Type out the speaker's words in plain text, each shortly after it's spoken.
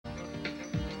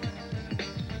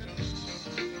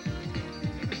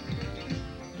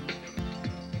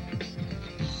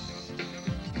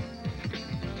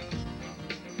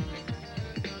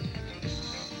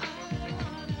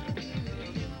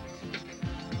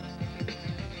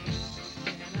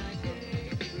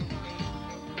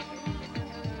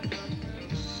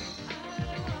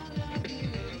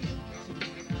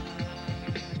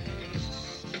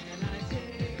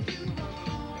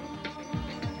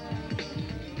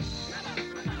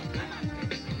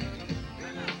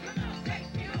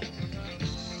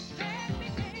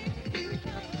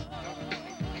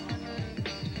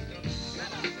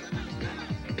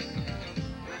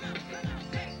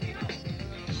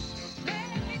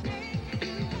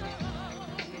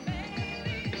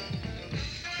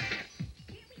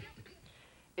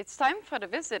time for the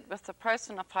visit with the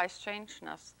person of High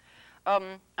Strangeness.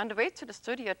 On the way to the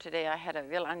studio today, I had a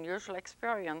real unusual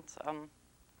experience.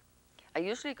 I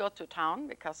usually go to town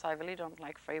because I really don't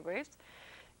like freeways.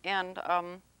 And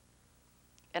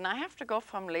I have to go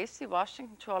from Lacey,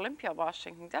 Washington to Olympia,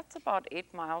 Washington. That's about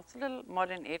 8 miles, a little more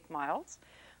than 8 miles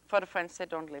for the friends that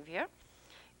don't live here.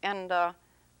 And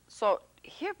so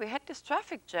here we had this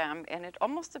traffic jam, and it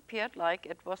almost appeared like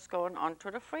it was going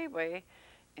onto the freeway.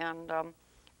 And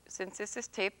since this is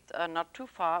taped not too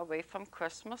far away from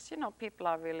Christmas, you know, people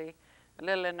are really a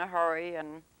little in a hurry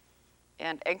and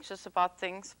anxious about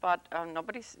things, but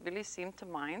nobody really seemed to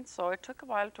mind. So it took a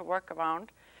while to work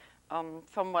around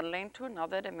from one lane to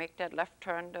another to make that left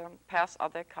turn to pass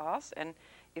other cars. And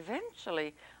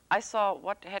eventually, I saw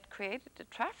what had created the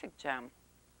traffic jam.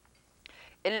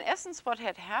 And in essence, what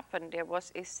had happened, there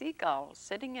was a seagull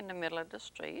sitting in the middle of the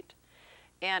street.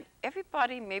 And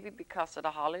everybody, maybe because of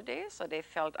the holidays, or they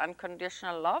felt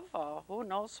unconditional love, or who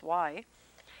knows why,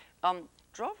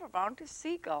 drove around the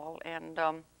seagull. And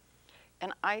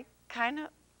I kind of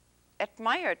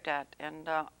admired that. And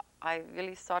I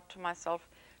really thought to myself,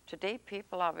 today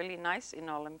people are really nice in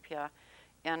Olympia.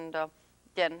 And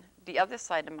then the other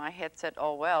side of my head said,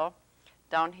 oh, well,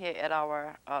 down here at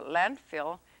our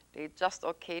landfill, they just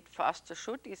okayed for us to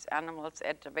shoot these animals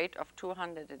at the rate of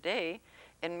 200 a day.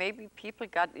 And maybe people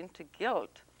got into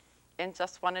guilt and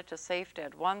just wanted to save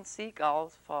that one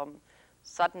seagull from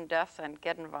sudden death and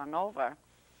getting run over.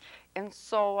 And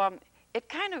so it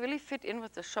kind of really fit in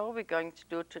with the show we're going to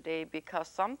do today, because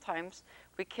sometimes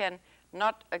we can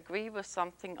not agree with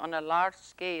something on a large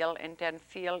scale and then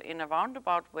feel in a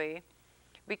roundabout way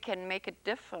we can make a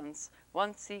difference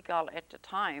one seagull at a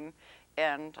time.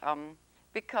 And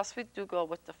because we do go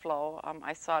with the flow,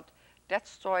 I thought that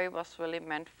story was really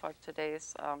meant for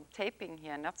today's taping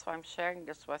here, and that's why I'm sharing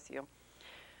this with you.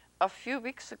 A few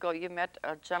weeks ago, you met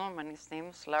a gentleman. His name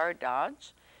is Larry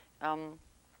Dodge, and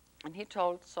he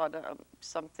told sort of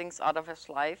some things out of his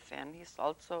life, and he's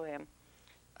also a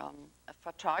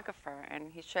photographer,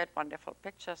 and he shared wonderful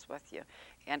pictures with you.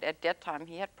 And at that time,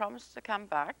 he had promised to come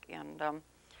back, and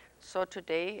so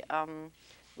today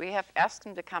we have asked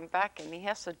him to come back, and he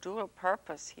has a dual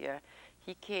purpose here.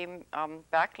 He came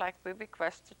back like we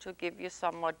requested to give you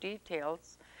some more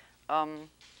details and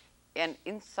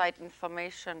inside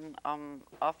information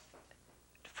of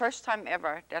the first time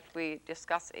ever that we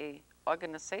discuss a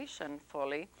organization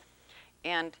fully.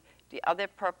 And the other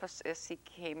purpose is he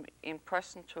came in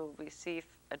person to receive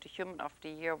the Human of the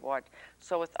Year award.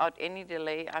 So without any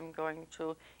delay, I'm going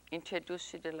to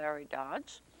introduce you to Larry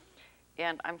Dodge.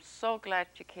 And I'm so glad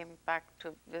you came back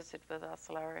to visit with us,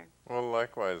 Larry. Well,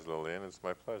 likewise, Lillian. It's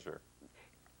my pleasure.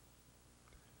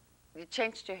 You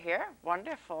changed your hair?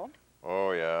 Wonderful.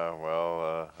 Oh, yeah.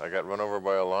 Well, I got run over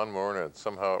by a lawnmower, and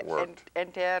somehow it worked.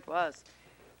 And there it was.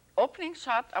 Opening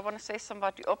shot, I want to say something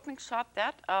about the opening shot.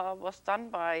 That was done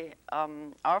by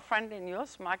our friend and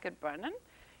yours, Margaret Brennan.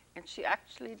 And she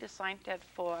actually designed that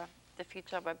for the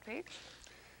FIJA webpage.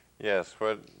 Yes,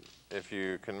 if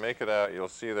you can make it out, you'll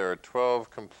see there are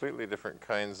 12 completely different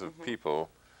kinds of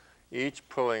people, each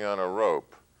pulling on a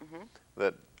rope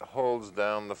that holds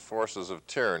down the forces of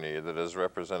tyranny that is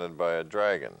represented by a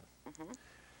dragon.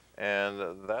 And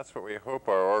that's what we hope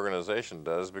our organization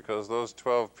does, because those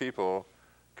 12 people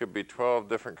could be 12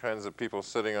 different kinds of people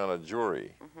sitting on a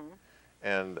jury.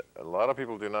 And a lot of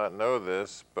people do not know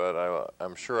this, but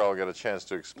I'm sure I'll get a chance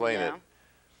to explain it.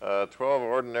 12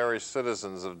 ordinary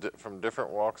citizens from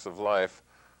different walks of life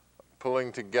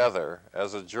pulling together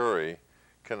as a jury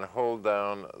can hold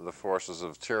down the forces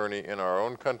of tyranny in our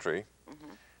own country.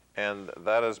 And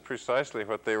that is precisely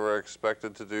what they were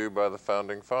expected to do by the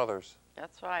Founding Fathers.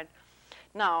 That's right.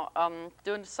 Now,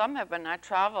 during the summer when I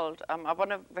traveled, I want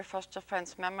to refresh your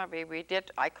friend's memory.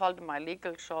 I called them my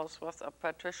legal shows with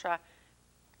Patricia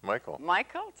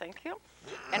Michael, thank you,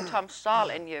 and Tom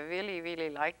Stahl, and you really, really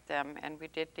liked them. And we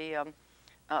did the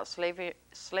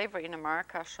Slavery in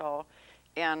America show.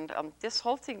 And this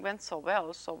whole thing went so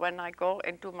well. So when I go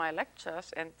and do my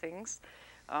lectures and things,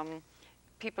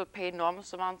 people pay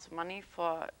enormous amounts of money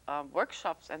for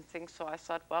workshops and things. So I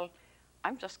thought, well,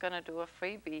 I'm just going to do a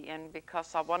freebie. And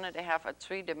because I wanted to have a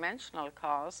three-dimensional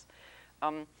course,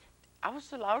 I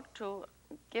was allowed to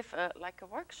give like a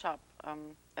workshop, a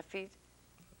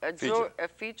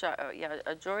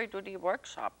jury duty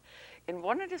workshop. And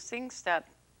one of the things that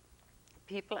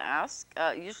people ask,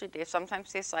 usually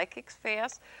sometimes they psychics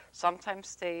fairs,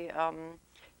 sometimes they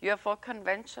UFO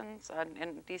conventions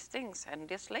and these things. And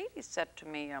this lady said to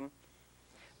me,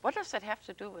 what does that have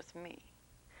to do with me?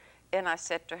 And I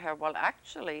said to her, well,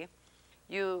 actually,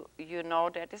 you know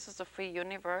that this is a free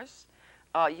universe.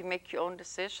 you make your own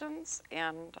decisions,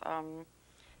 and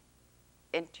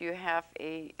you have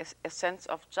a sense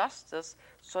of justice.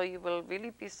 So you will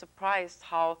really be surprised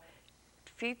how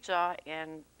FIJA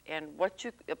and what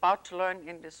you're about to learn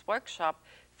in this workshop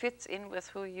fits in with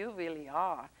who you really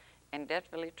are. And that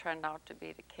really turned out to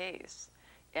be the case.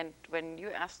 And when you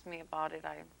asked me about it,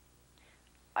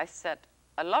 I said,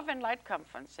 a Love and Light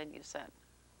conference, and you said,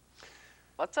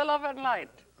 what's a Love and Light?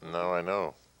 No, I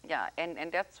know. Yeah,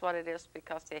 and that's what it is,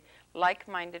 because they're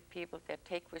like-minded people that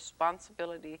take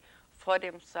responsibility for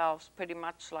themselves, pretty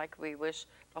much like we wish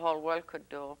the whole world could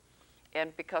do.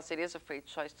 And because it is a free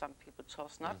choice, some people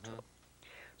chose not to.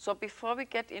 So before we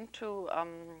get into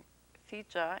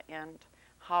FIJA and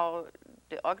how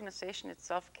the organization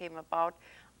itself came about,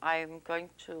 I'm going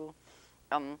to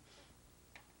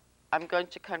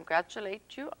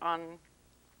congratulate you on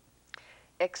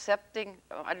accepting,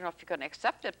 I don't know if you're going to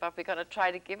accept it, but we're going to try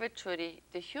to give it to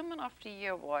the Human of the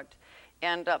Year award.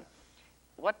 And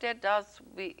what that does,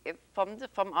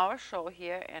 from our show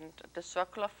here and the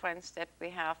circle of friends that we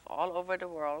have all over the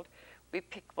world, we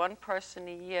pick one person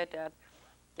a year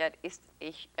that is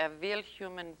a real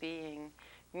human being,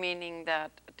 meaning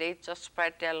that they just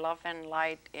spread their love and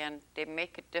light and they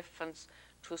make a difference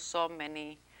to so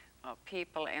many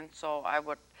people. And so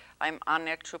I'm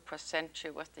honored to present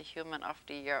you with the Human of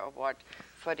the Year award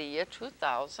for the year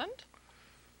 2000.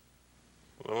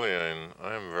 Lillian,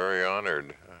 I'm very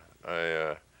honored.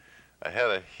 I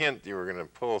had a hint you were going to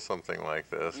pull something like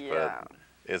this, but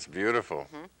it's beautiful.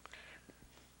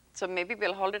 So maybe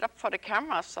we'll hold it up for the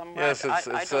camera somewhere. Yes, I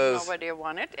don't know whether you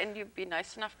want it, and you'd be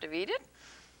nice enough to read it.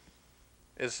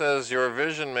 It says, your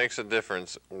vision makes a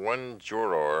difference, one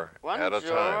juror at a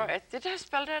time. Did I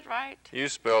spell that right? You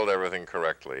spelled everything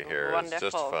correctly here. Wonderful.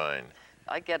 It's just fine.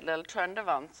 I get a little turned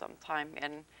around sometime,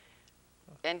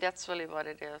 and that's really what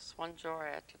it is, one juror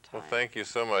at a time. Well, thank you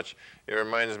so much. It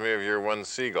reminds me of your one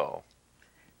seagull.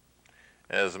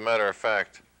 As a matter of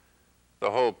fact, the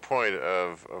whole point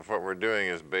of what we're doing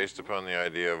is based upon the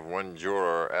idea of one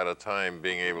juror at a time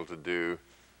being able to do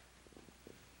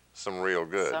some real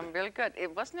good. Some real good.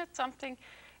 Wasn't it something,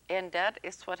 and that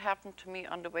is what happened to me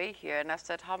on the way here, and I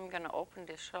said, how am I going to open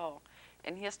this show?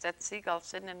 And here's that seagull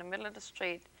sitting in the middle of the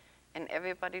street, and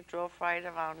everybody drove right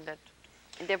around it.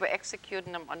 And they were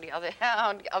executing them on the other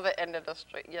end of the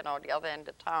street, you know, the other end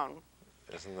of town.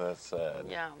 Isn't that sad?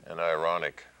 Yeah. And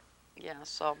ironic. Yeah,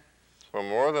 so. Well,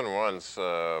 more than once,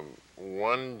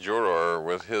 one juror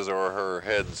with his or her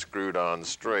head screwed on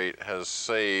straight has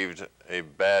saved a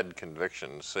bad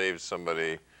conviction, saved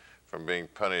somebody from being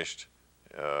punished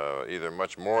either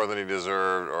much more than he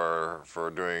deserved or for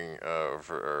doing,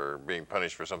 or being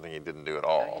punished for something he didn't do at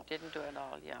all. No, he didn't do it at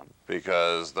all, yeah.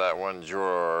 Because that one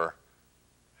juror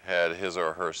had his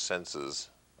or her senses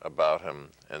about him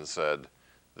and said,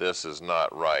 this is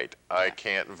not right. I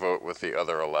can't vote with the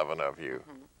other 11 of you.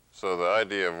 So the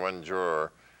idea of one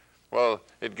juror, well,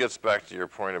 it gets back to your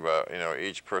point about, you know,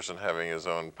 each person having his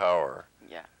own power.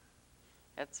 Yeah,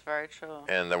 it's very true.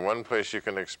 And the one place you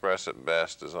can express it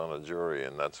best is on a jury,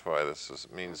 and that's why this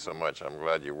means so much. I'm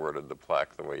glad you worded the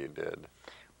plaque the way you did.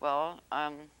 Well,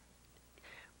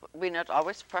 we're not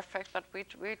always perfect, but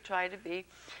we try to be.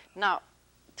 Now,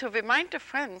 to remind the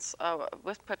friends,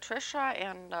 with Patricia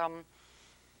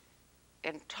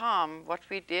and Tom, what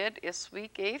we did is we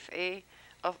gave a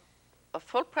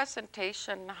full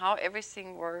presentation how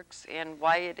everything works and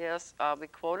why it is. We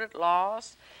quoted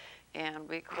laws, and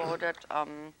we quoted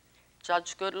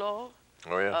Judge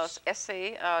Goodlaw's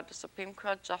essay, the Supreme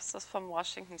Court Justice from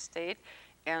Washington State.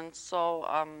 And so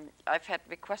I've had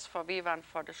requests for rerun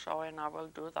for the show, and I will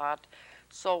do that.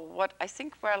 So what I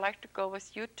think where I'd like to go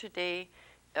with you today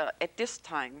at this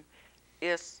time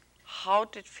is, how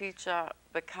did FIJA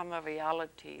become a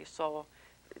reality? So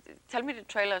tell me the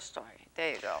trailer story.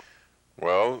 There you go.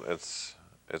 Well, it's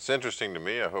interesting to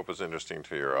me. I hope it's interesting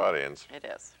to your audience. It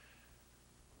is.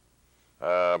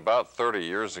 About 30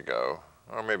 years ago,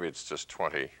 or maybe it's just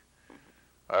 20,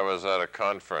 I was at a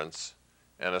conference,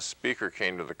 and a speaker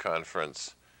came to the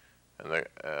conference and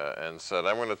said,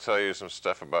 I'm going to tell you some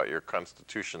stuff about your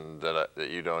Constitution that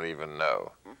you don't even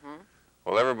know.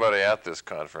 Well, everybody at this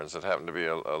conference, it happened to be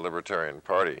a Libertarian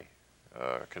Party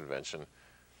convention,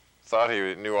 thought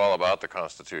he knew all about the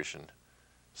Constitution.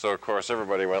 So, of course,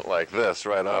 everybody went like this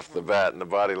right off the bat, and the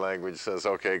body language says,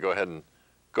 okay, go ahead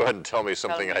and tell me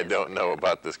something I don't know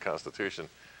about this Constitution.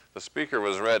 The speaker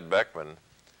was Red Beckman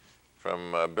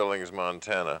from Billings,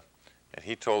 Montana, and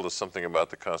he told us something about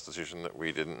the Constitution that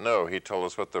we didn't know. He told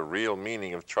us what the real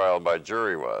meaning of trial by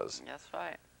jury was. That's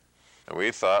right. And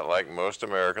we thought, like most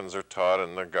Americans are taught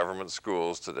in the government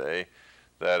schools today,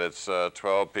 that it's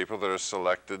 12 people that are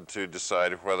selected to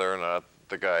decide whether or not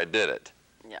the guy did it.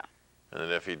 Yeah. And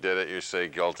then if he did it, you say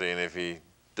guilty, and if he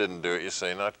didn't do it, you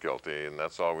say not guilty, and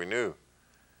that's all we knew.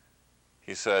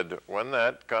 He said, when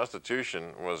that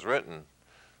Constitution was written,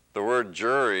 the word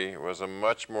jury was a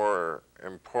much more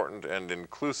important and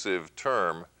inclusive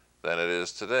term than it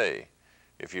is today.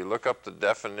 If you look up the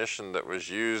definition that was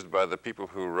used by the people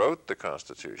who wrote the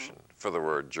Constitution for the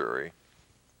word jury,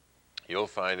 you'll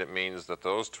find it means that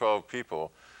those 12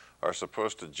 people are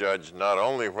supposed to judge not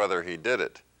only whether he did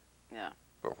it, Yeah.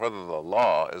 but whether the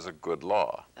law is a good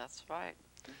law. That's right.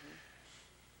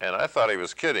 And I thought he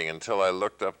was kidding until I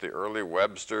looked up the early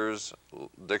Webster's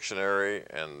dictionary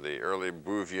and the early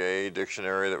Bouvier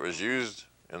dictionary that was used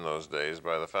in those days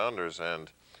by the founders, and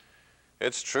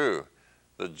it's true.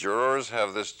 The jurors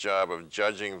have this job of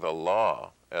judging the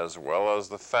law as well as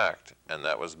the fact, and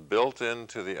that was built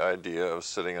into the idea of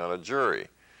sitting on a jury.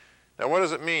 Now, what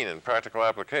does it mean in practical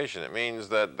application? It means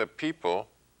that the people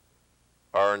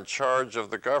are in charge of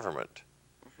the government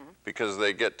because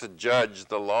they get to judge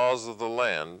the laws of the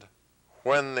land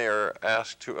when they're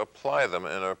asked to apply them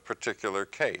in a particular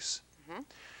case.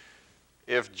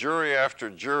 If jury after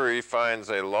jury finds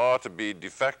a law to be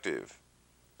defective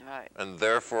and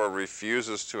therefore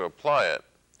refuses to apply it,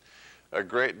 a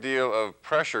great deal of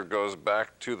pressure goes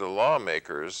back to the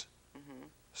lawmakers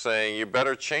saying, you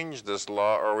better change this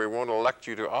law or we won't elect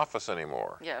you to office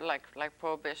anymore. Yeah, like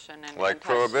prohibition and like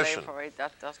prohibition.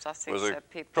 That's things that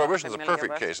people prohibition's a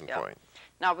perfect with. case in point.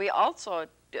 Now, we also,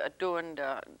 doing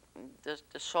the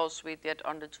shows we did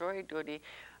on the jury duty,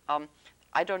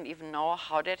 I don't even know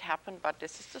how that happened, but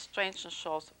this is the Strangeness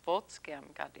show's vote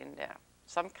scam got in there.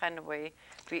 Some kind of way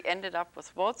we ended up with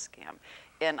vote scam.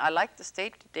 And I like to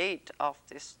state the date of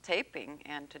this taping,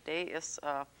 and today is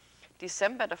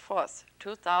December the 4th,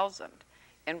 2000,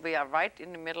 and we are right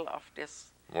in the middle of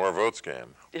this. More vote scam.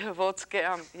 Vote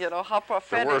scam, you know, how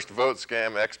prophetic. The worst vote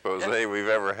scam expose we've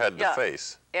ever had to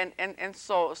face. And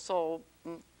so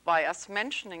by us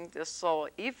mentioning this, so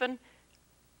even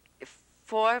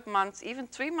 4 months, even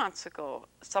 3 months ago,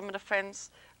 some of the friends,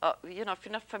 you know, if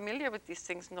you're not familiar with these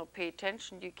things, no, pay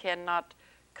attention, you cannot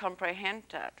comprehend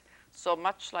that. So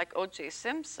much like O.J.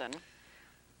 Simpson,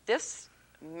 this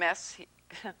mess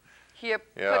here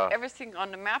put everything on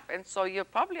the map, and so you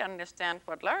probably understand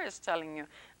what Larry is telling you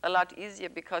a lot easier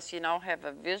because you now have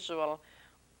a visual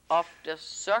of the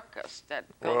circus that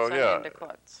goes on in the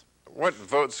courts. What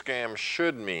vote scam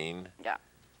should mean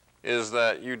is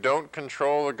that you don't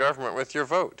control the government with your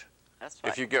vote. That's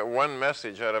right. If you get one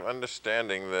message out of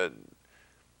understanding that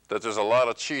there's a lot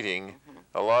of cheating,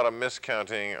 a lot of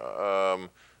miscounting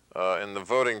in the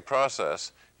voting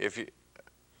process,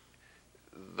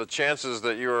 the chances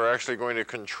that you are actually going to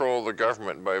control the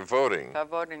government by voting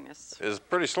is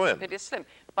pretty slim. Pretty slim.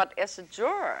 But as a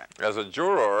juror,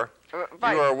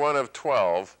 you are one of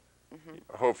 12,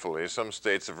 hopefully. Some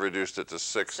states have reduced it to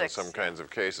 6 in some kinds of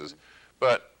cases.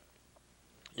 But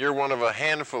you're one of a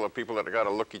handful of people that have got to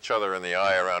look each other in the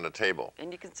eye around a table.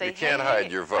 And you can say, you can't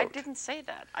hide your vote. I didn't say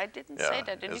that. I didn't say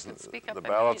that. And you can speak up. The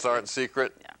ballots aren't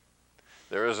secret.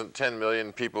 There isn't 10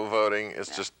 million people voting.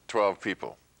 It's just 12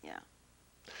 people.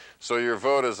 So your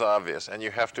vote is obvious, and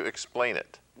you have to explain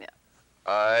it.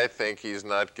 I think he's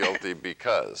not guilty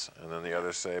because, and then the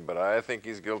others say, but I think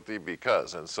he's guilty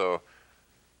because, and so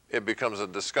it becomes a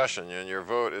discussion, and your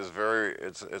vote is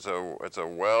it's a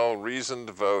well-reasoned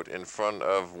vote in front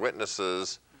of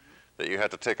witnesses that you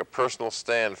have to take a personal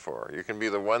stand for. You can be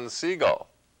the one seagull.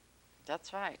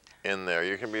 That's right. In there,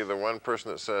 you can be the one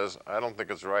person that says, I don't think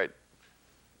it's right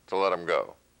to let him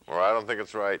go, or I don't think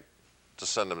it's right to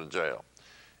send him to jail,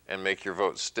 and make your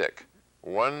vote stick.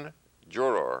 One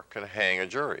juror can hang a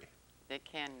jury. They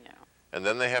can, And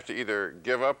then they have to either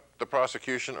give up the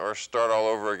prosecution or start all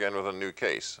over again with a new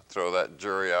case. Throw that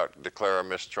jury out, declare a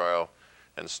mistrial,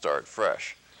 and start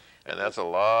fresh. And that's a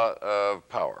lot of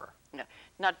power.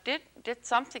 Now, did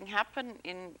something happen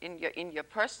in your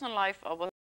personal life, or